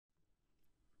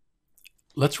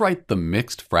Let's write the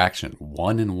mixed fraction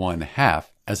 1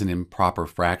 1/2 as an improper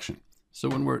fraction. So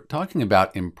when we're talking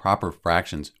about improper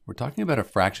fractions, we're talking about a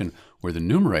fraction where the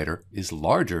numerator is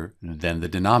larger than the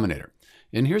denominator.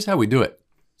 And here's how we do it.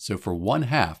 So for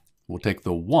 1/2, we'll take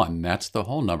the 1, that's the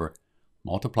whole number,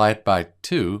 multiply it by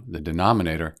 2, the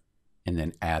denominator, and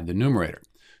then add the numerator.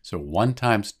 So 1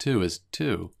 times 2 is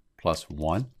 2 plus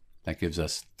 1. That gives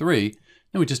us 3.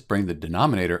 Then we just bring the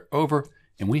denominator over,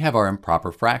 and we have our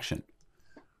improper fraction.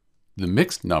 The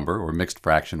mixed number, or mixed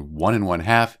fraction, 1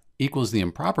 1/2, equals the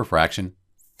improper fraction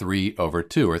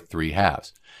 3/2, or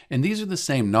 3/2. And these are the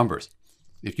same numbers.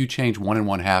 If you change 1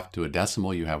 1/2 to a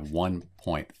decimal, you have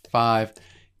 1.5.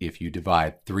 If you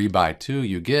divide 3 by 2,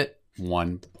 you get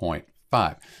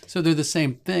 1.5. So they're the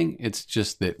same thing, it's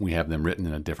just that we have them written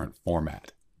in a different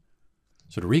format.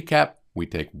 So to recap, we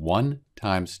take 1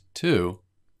 times 2,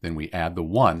 then we add the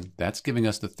 1, that's giving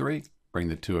us the 3, bring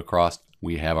the 2 across,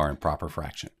 we have our improper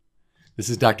fraction. This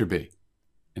is Dr. B,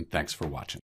 and thanks for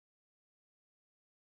watching.